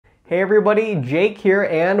Hey everybody, Jake here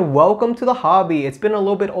and welcome to the hobby. It's been a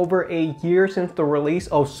little bit over a year since the release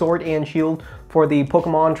of Sword and Shield for the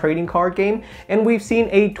Pokemon trading card game, and we've seen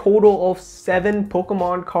a total of 7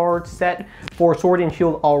 Pokemon cards set for Sword and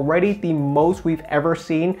Shield already, the most we've ever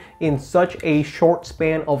seen in such a short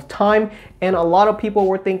span of time. And a lot of people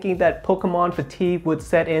were thinking that Pokemon fatigue would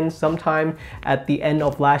set in sometime at the end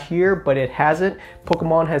of last year, but it hasn't.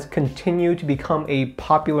 Pokemon has continued to become a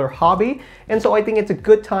popular hobby, and so I think it's a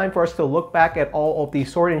good time for us to look back at all of the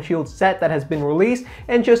Sword and Shield set that has been released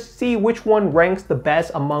and just see which one ranks the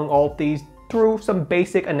best among all of these through some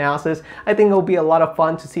basic analysis. I think it'll be a lot of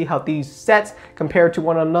fun to see how these sets compare to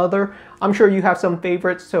one another. I'm sure you have some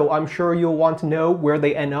favorites, so I'm sure you'll want to know where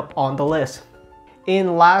they end up on the list.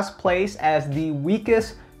 In last place as the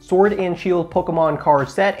weakest Sword and Shield Pokemon card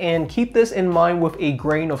set, and keep this in mind with a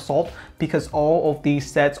grain of salt because all of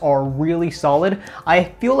these sets are really solid. I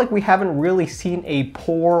feel like we haven't really seen a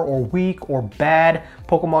poor or weak or bad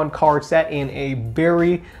Pokemon card set in a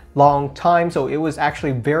very long time, so it was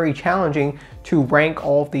actually very challenging to rank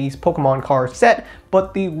all of these Pokemon card set.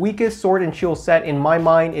 But the weakest Sword and Shield set in my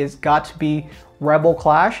mind is got to be Rebel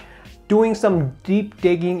Clash. Doing some deep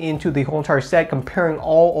digging into the whole entire set, comparing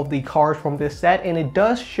all of the cards from this set, and it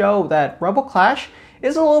does show that Rebel Clash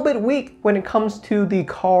is a little bit weak when it comes to the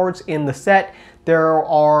cards in the set. There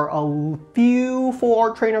are a few full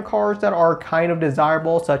art trainer cards that are kind of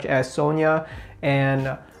desirable, such as Sonia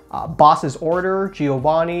and Boss's Order,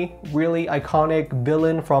 Giovanni, really iconic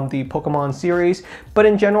villain from the Pokemon series. But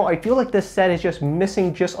in general, I feel like this set is just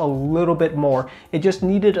missing just a little bit more. It just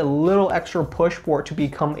needed a little extra push for it to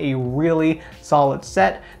become a really solid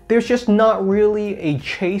set. There's just not really a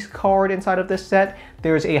chase card inside of this set.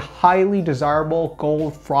 There's a highly desirable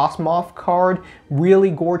gold Frostmoth card,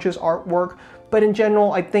 really gorgeous artwork. But in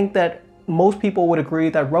general, I think that most people would agree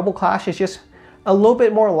that Rebel Clash is just a little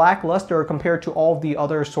bit more lackluster compared to all the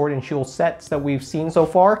other Sword and Shield sets that we've seen so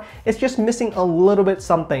far. It's just missing a little bit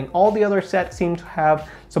something. All the other sets seem to have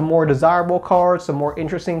some more desirable cards, some more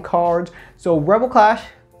interesting cards. So Rebel Clash,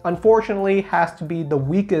 unfortunately, has to be the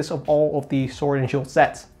weakest of all of the Sword and Shield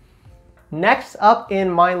sets. Next up in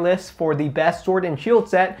my list for the best Sword and Shield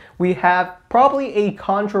set, we have probably a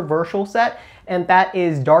controversial set, and that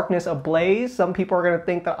is Darkness Ablaze. Some people are going to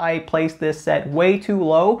think that I placed this set way too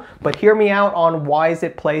low, but hear me out on why is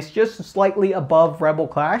it placed just slightly above Rebel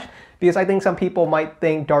Clash, because I think some people might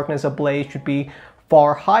think Darkness Ablaze should be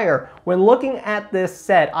far higher. When looking at this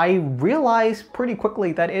set, I realized pretty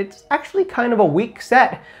quickly that it's actually kind of a weak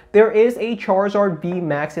set. There is a Charizard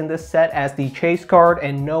VMAX in this set as the chase card,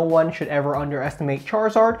 and no one should ever underestimate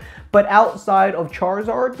Charizard. But outside of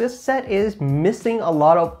Charizard, this set is missing a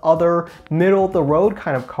lot of other middle-of-the-road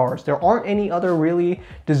kind of cards. There aren't any other really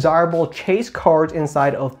desirable chase cards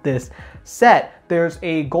inside of this set. There's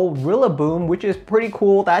a Gold Rillaboom, which is pretty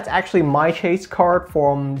cool. That's actually my chase card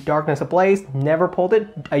from Darkness Ablaze. Never pulled it.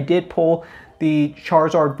 I did pull the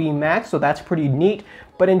Charizard VMAX, so that's pretty neat.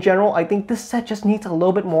 But in general, I think this set just needs a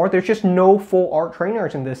little bit more. There's just no full art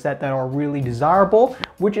trainers in this set that are really desirable,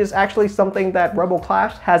 which is actually something that Rebel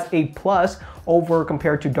Clash has a plus over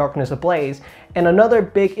compared to Darkness Ablaze. And another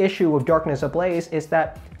big issue with Darkness Ablaze is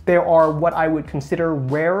that there are what I would consider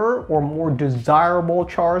rarer or more desirable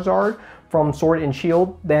Charizard from Sword and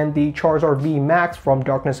Shield than the Charizard VMAX from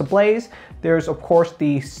Darkness Ablaze. There's of course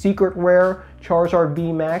the secret rare Charizard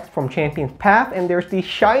VMAX from Champion's Path, and there's the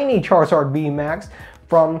shiny Charizard VMAX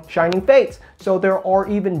from Shining Fates. So there are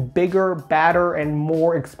even bigger, badder, and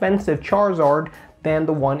more expensive Charizard than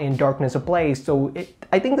the one in Darkness Ablaze. So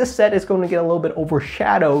I think this set is going to get a little bit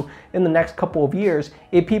overshadowed in the next couple of years.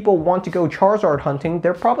 If people want to go Charizard hunting,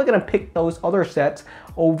 they're probably going to pick those other sets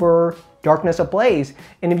over Darkness Ablaze.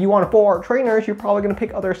 And if you want full art trainers, you're probably going to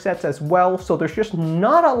pick other sets as well. So there's just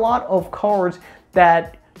not a lot of cards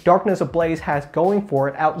that Darkness Ablaze has going for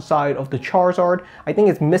it outside of the Charizard. I think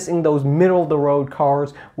it's missing those middle-of-the-road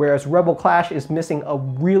cards, whereas Rebel Clash is missing a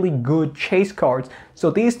really good chase cards.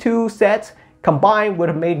 So these two sets combined would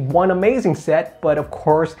have made one amazing set, but of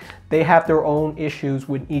course they have their own issues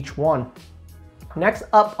with each one. Next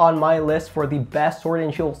up on my list for the best Sword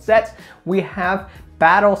and Shield sets, we have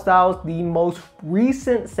Battle Styles, the most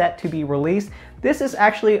recent set to be released. This is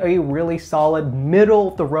actually a really solid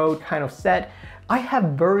middle-of-the-road kind of set. I have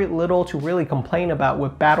very little to really complain about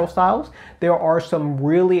with Battle Styles. There are some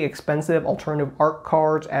really expensive alternative art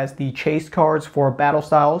cards as the chase cards for Battle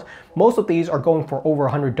Styles. Most of these are going for over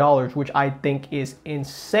 $100, which I think is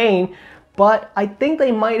insane. But I think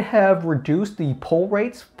they might have reduced the pull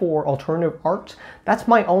rates for alternative arts. That's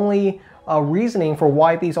my only reasoning for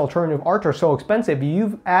why these alternative arts are so expensive.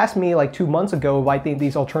 You've asked me like 2 months ago if I think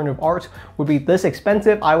these alternative arts would be this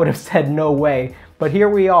expensive. I would have said no way, but here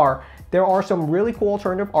we are. There are some really cool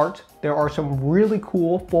alternative arts. There are some really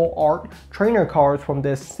cool full art trainer cards from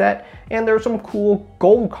this set, and there's some cool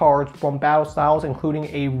gold cards from Battle Styles, including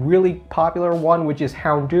a really popular one, which is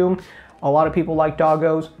Houndoom. A lot of people like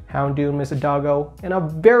doggos. Houndoom is a doggo, and a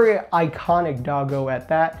very iconic doggo at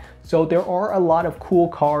that. So there are a lot of cool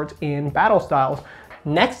cards in Battle Styles.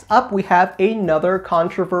 Next up, we have another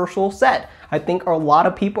controversial set. I think a lot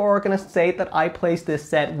of people are going to say that I placed this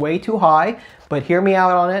set way too high, but hear me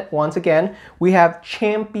out on it once again. We have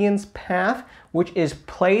Champion's Path, which is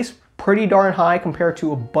placed pretty darn high compared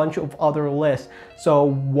to a bunch of other lists. So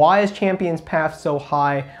why is Champion's Path so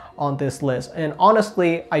high on this list? And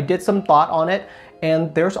honestly, I did some thought on it,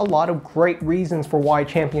 and there's a lot of great reasons for why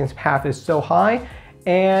Champion's Path is so high.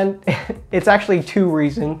 And it's actually two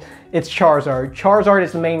reasons. It's Charizard. Charizard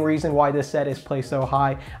is the main reason why this set is placed so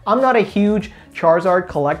high. I'm not a huge Charizard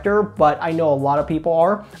collector, but I know a lot of people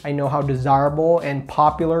are. I know how desirable and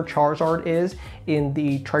popular Charizard is in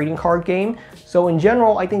the trading card game. So in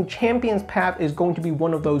general, I think Champion's Path is going to be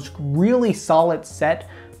one of those really solid set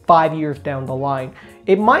 5 years down the line.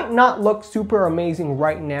 It might not look super amazing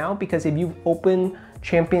right now, because if you've opened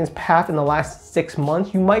Champion's Path in the last 6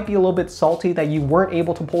 months, you might be a little bit salty that you weren't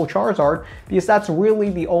able to pull Charizard, because that's really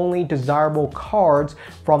the only desirable cards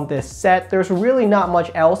from this set. There's really not much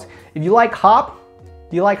else. If you like Hop,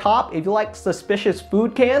 do you like Hop? If you like Suspicious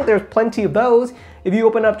Food Can, there's plenty of those. If you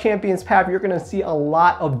open up Champion's Path, you're gonna see a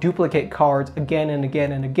lot of duplicate cards again and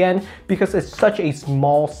again and again, because it's such a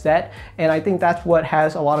small set, and I think that's what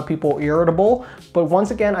has a lot of people irritable. But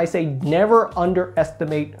once again, I say never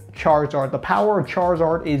underestimate Charizard. The power of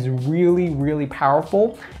Charizard is really, really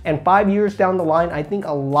powerful, and 5 years down the line, I think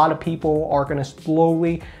a lot of people are gonna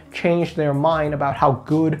slowly change their mind about how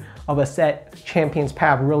good of a set Champion's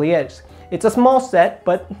Path really is. It's a small set,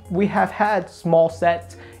 but we have had small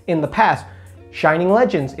sets in the past. Shining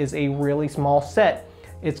Legends is a really small set.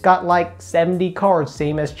 It's got like 70 cards,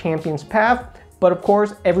 same as Champion's Path, but of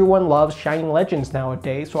course everyone loves Shining Legends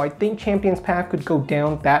nowadays, so I think Champion's Path could go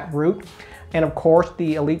down that route. And of course,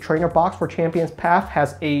 the Elite Trainer box for Champion's Path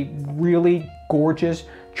has a really gorgeous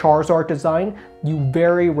Charizard design. You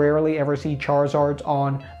very rarely ever see Charizards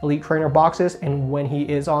on Elite Trainer boxes, and when he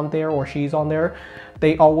is on there or she's on there,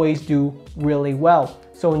 they always do really well.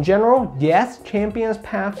 So in general, yes, Champion's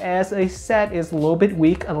Path as a set is a little bit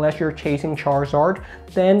weak unless you're chasing Charizard,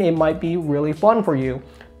 then it might be really fun for you.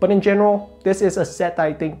 But in general, this is a set that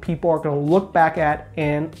I think people are going to look back at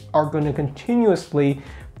and are going to continuously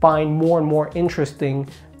find more and more interesting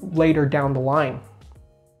later down the line.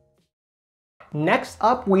 Next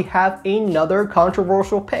up, we have another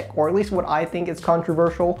controversial pick, or at least what I think is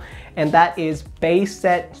controversial, and that is base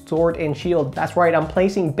set Sword and Shield. That's right, I'm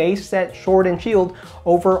placing base set Sword and Shield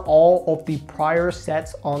over all of the prior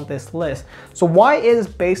sets on this list. So why is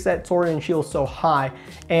base set Sword and Shield so high?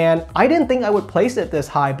 And I didn't think I would place it this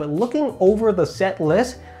high, but looking over the set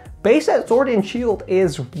list, base set Sword and Shield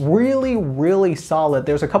is really, really solid.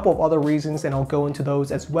 There's a couple of other reasons, and I'll go into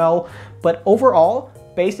those as well. But overall,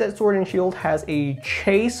 base set Sword and Shield has a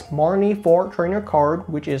Chase Marnie 4 trainer card,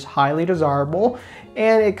 which is highly desirable.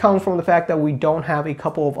 And it comes from the fact that we don't have a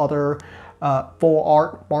couple of other full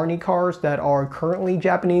art Marnie cards that are currently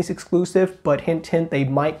Japanese exclusive, but hint hint, they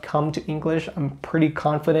might come to English. I'm pretty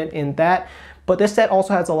confident in that. But this set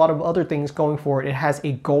also has a lot of other things going for it. It has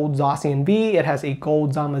a gold Zacian V, it has a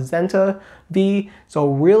gold Zamazenta V, so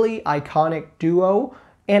really iconic duo.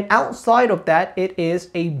 And outside of that, it is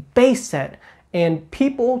a base set. And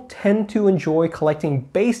people tend to enjoy collecting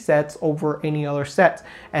base sets over any other sets,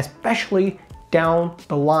 especially down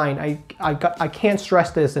the line. I can't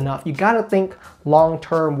stress this enough. You gotta think long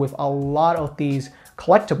term with a lot of these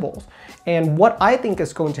collectibles. And what I think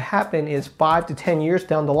is going to happen is 5 to 10 years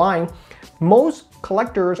down the line, most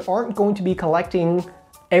collectors aren't going to be collecting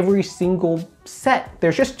every single set.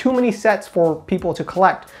 There's just too many sets for people to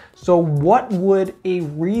collect. So what would a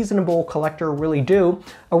reasonable collector really do?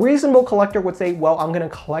 A reasonable collector would say, well, I'm gonna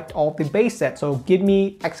collect all the base sets. So give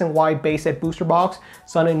me X and Y base set booster box,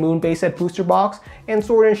 Sun and Moon base set booster box, and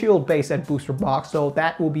Sword and Shield base set booster box. So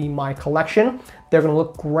that will be my collection. They're gonna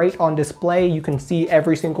look great on display. You can see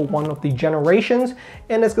every single one of the generations,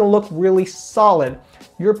 and it's gonna look really solid.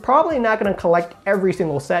 You're probably not gonna collect every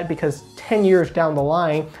single set because 10 years down the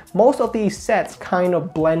line, most of these sets kind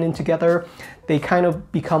of blend in together. They kind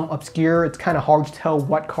of become obscure. It's kind of hard to tell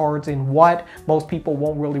what cards in what. Most people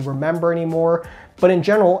won't really remember anymore. But in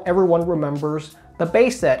general, everyone remembers the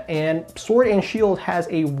base set, and Sword and Shield has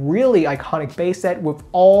a really iconic base set with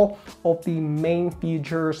all of the main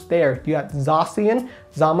features there. You got Zacian,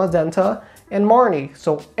 Zamazenta, and Marnie.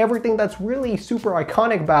 So everything that's really super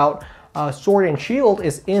iconic about Sword and Shield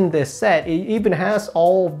is in this set. It even has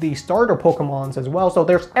all of the starter Pokemons as well. So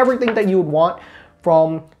there's everything that you would want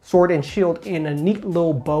from Sword and Shield in a neat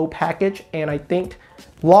little bow package. And I think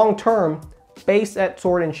long term, base set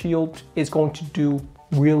Sword and Shield is going to do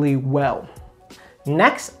really well.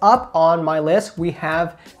 Next up on my list, we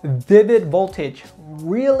have Vivid Voltage.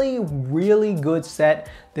 Really good set.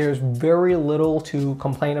 There's very little to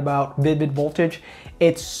complain about Vivid Voltage.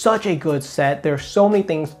 It's such a good set. There's so many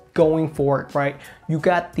things going for it, right? You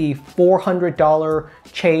got the $400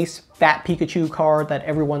 Chase Fat Pikachu card that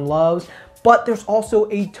everyone loves, but there's also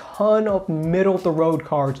a ton of middle of the road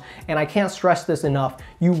cards, and I can't stress this enough.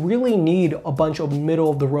 You really need a bunch of middle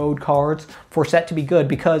of the road cards for a set to be good,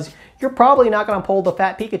 because you're probably not gonna pull the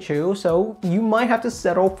Fat Pikachu, so you might have to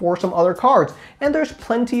settle for some other cards. And there's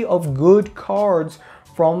plenty of good cards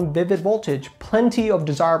from Vivid Voltage, plenty of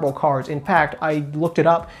desirable cards. In fact, I looked it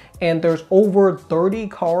up and there's over 30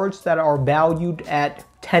 cards that are valued at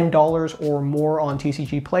 $10 or more on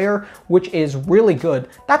TCG Player, which is really good.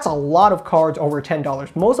 That's a lot of cards over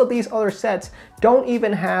 $10. Most of these other sets don't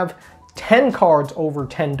even have 10 cards over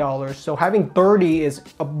 $10. So having 30 is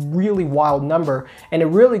a really wild number, and it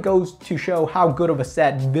really goes to show how good of a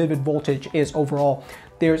set Vivid Voltage is overall.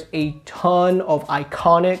 There's a ton of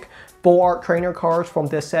iconic full art trainer cards from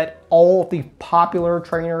this set, all of the popular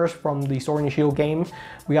trainers from the Sword and Shield game.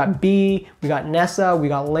 We got Bee, we got Nessa, we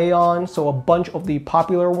got Leon, so a bunch of the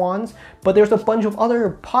popular ones. But there's a bunch of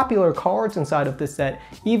other popular cards inside of this set.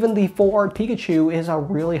 Even the full art Pikachu is a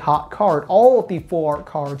really hot card. All of the full art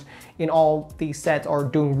cards in all these sets are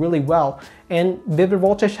doing really well. And Vivid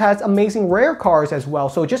Voltage has amazing rare cards as well.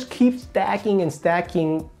 So just keep stacking and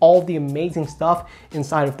stacking all the amazing stuff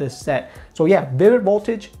inside of this set. So yeah, Vivid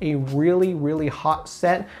Voltage, a really hot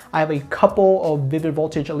set. I have a couple of Vivid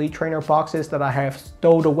Voltage Elite Trainer boxes that I have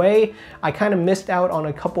stowed away. I kind of missed out on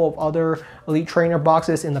a couple of other Elite Trainer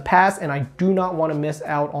boxes in the past, and I do not want to miss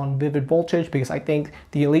out on Vivid Voltage because I think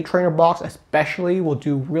the Elite Trainer box especially will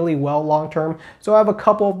do really well long term. So I have a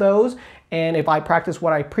couple of those, and if I practice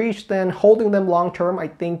what I preach, then holding them long term, I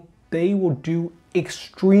think they will do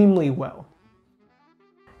extremely well.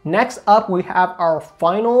 Next up, we have our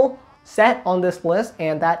final set on this list,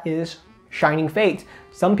 and that is Shining Fates.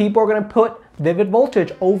 Some people are going to put Vivid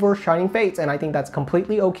Voltage over Shining Fates, and I think that's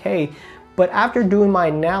completely okay. But after doing my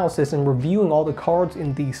analysis and reviewing all the cards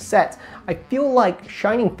in these sets, I feel like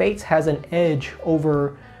Shining Fates has an edge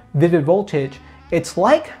over Vivid Voltage. It's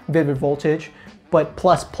like Vivid Voltage, but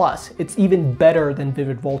plus. It's even better than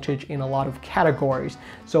Vivid Voltage in a lot of categories.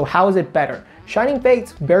 So how is it better? Shining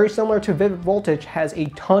Fates, very similar to Vivid Voltage, has a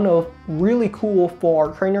ton of really cool full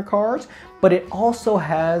art trainer cards, but it also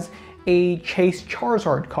has a Chase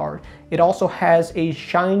Charizard card. It also has a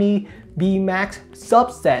shiny VMAX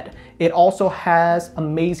subset. It also has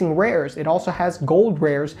amazing rares. It also has gold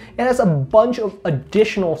rares. It has a bunch of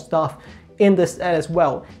additional stuff in this set as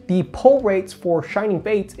well. The pull rates for Shining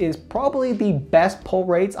Fates is probably the best pull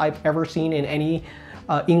rates I've ever seen in any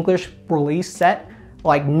English release set.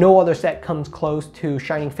 Like no other set comes close to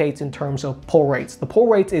Shining Fates in terms of pull rates. The pull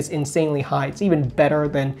rates is insanely high. It's even better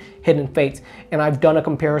than Hidden Fates. And I've done a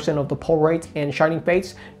comparison of the pull rates, and Shining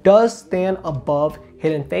Fates does stand above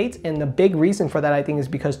Hidden Fates. And the big reason for that, I think, is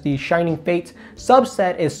because the Shining Fates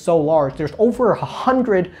subset is so large. There's over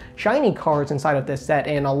 100 shiny cards inside of this set,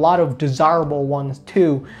 and a lot of desirable ones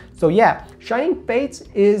too. So yeah, Shining Fates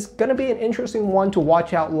is gonna be an interesting one to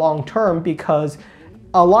watch out long term, because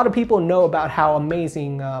a lot of people know about how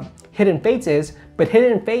amazing Hidden Fates is, but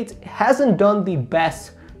Hidden Fates hasn't done the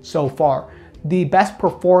best so far. The best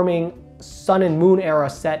performing Sun and Moon era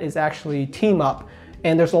set is actually Team Up,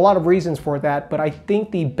 and there's a lot of reasons for that, but I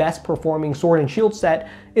think the best performing Sword and Shield set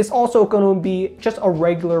is also going to be just a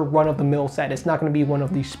regular run-of-the-mill set. It's not going to be one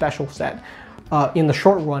of the special set. In the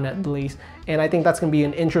short run at least. And I think that's going to be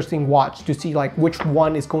an interesting watch to see like which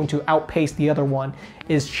one is going to outpace the other one.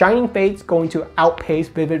 Is Shining Fates going to outpace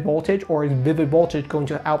Vivid Voltage, or is Vivid Voltage going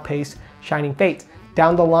to outpace Shining Fates?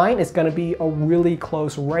 Down the line, it's going to be a really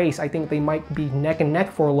close race. I think they might be neck and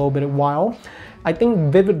neck for a little bit of while. I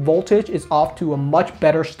think Vivid Voltage is off to a much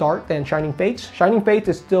better start than Shining Fates. Shining Fates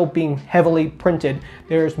is still being heavily printed.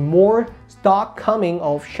 There's more stock coming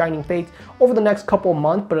of Shining Fates over the next couple of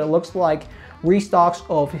months, but it looks like restocks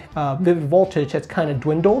of Vivid Voltage has kind of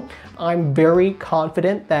dwindled. I'm very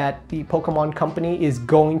confident that the Pokemon Company is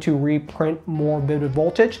going to reprint more Vivid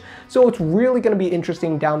Voltage. So it's really going to be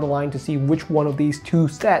interesting down the line to see which one of these two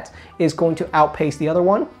sets is going to outpace the other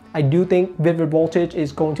one. I do think Vivid Voltage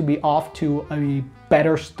is going to be off to a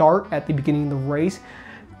better start at the beginning of the race,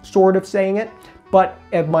 sort of saying it. But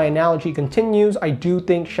if my analogy continues, I do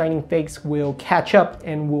think Shining Fates will catch up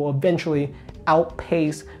and will eventually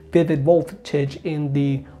outpace Vivid Voltage in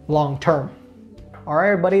the long term.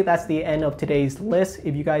 Alright everybody, that's the end of today's list.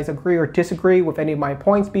 If you guys agree or disagree with any of my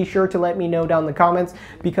points, be sure to let me know down in the comments,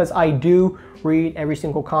 because I do read every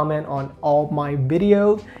single comment on all my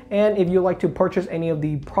videos. And if you'd like to purchase any of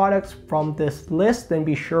the products from this list, then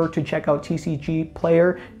be sure to check out TCG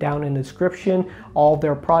Player down in the description. All of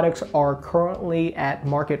their products are currently at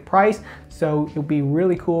market price, so it would be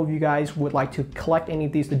really cool if you guys would like to collect any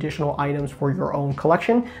of these additional items for your own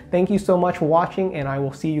collection. Thank you so much for watching, and I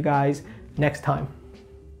will see you guys next time.